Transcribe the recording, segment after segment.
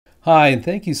Hi, and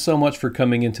thank you so much for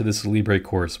coming into this Alibre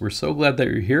course. We're so glad that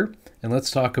you're here, and let's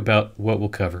talk about what we'll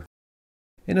cover.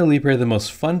 In Alibre, the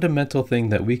most fundamental thing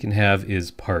that we can have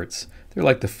is parts. They're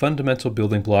like the fundamental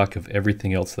building block of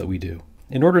everything else that we do.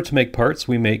 In order to make parts,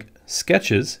 we make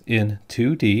sketches in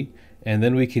 2D, and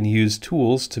then we can use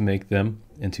tools to make them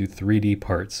into 3D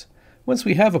parts. Once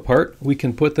we have a part, we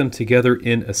can put them together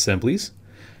in assemblies.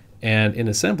 And in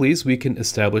assemblies, we can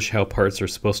establish how parts are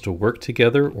supposed to work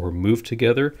together or move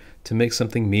together to make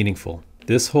something meaningful.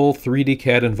 This whole 3D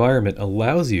CAD environment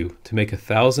allows you to make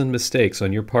 1,000 mistakes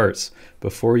on your parts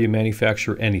before you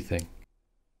manufacture anything.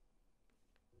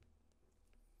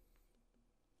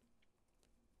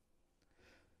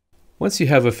 Once you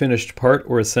have a finished part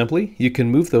or assembly, you can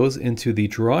move those into the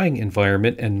drawing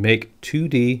environment and make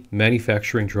 2D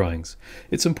manufacturing drawings.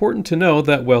 It's important to know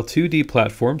that while 2D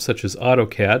platforms such as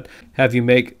AutoCAD have you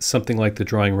make something like the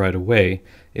drawing right away,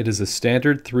 it is a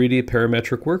standard 3D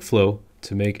parametric workflow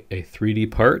to make a 3D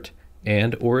part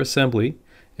and/or assembly,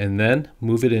 and then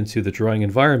move it into the drawing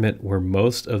environment where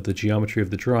most of the geometry of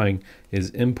the drawing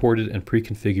is imported and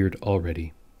pre-configured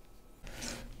already.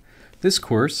 This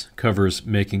course covers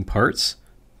making parts,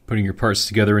 putting your parts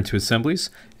together into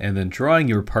assemblies, and then drawing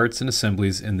your parts and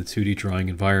assemblies in the 2D drawing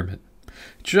environment.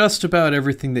 Just about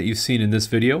everything that you've seen in this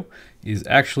video is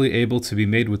actually able to be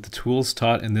made with the tools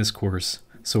taught in this course.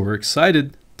 So we're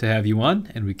excited to have you on,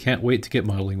 and we can't wait to get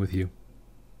modeling with you.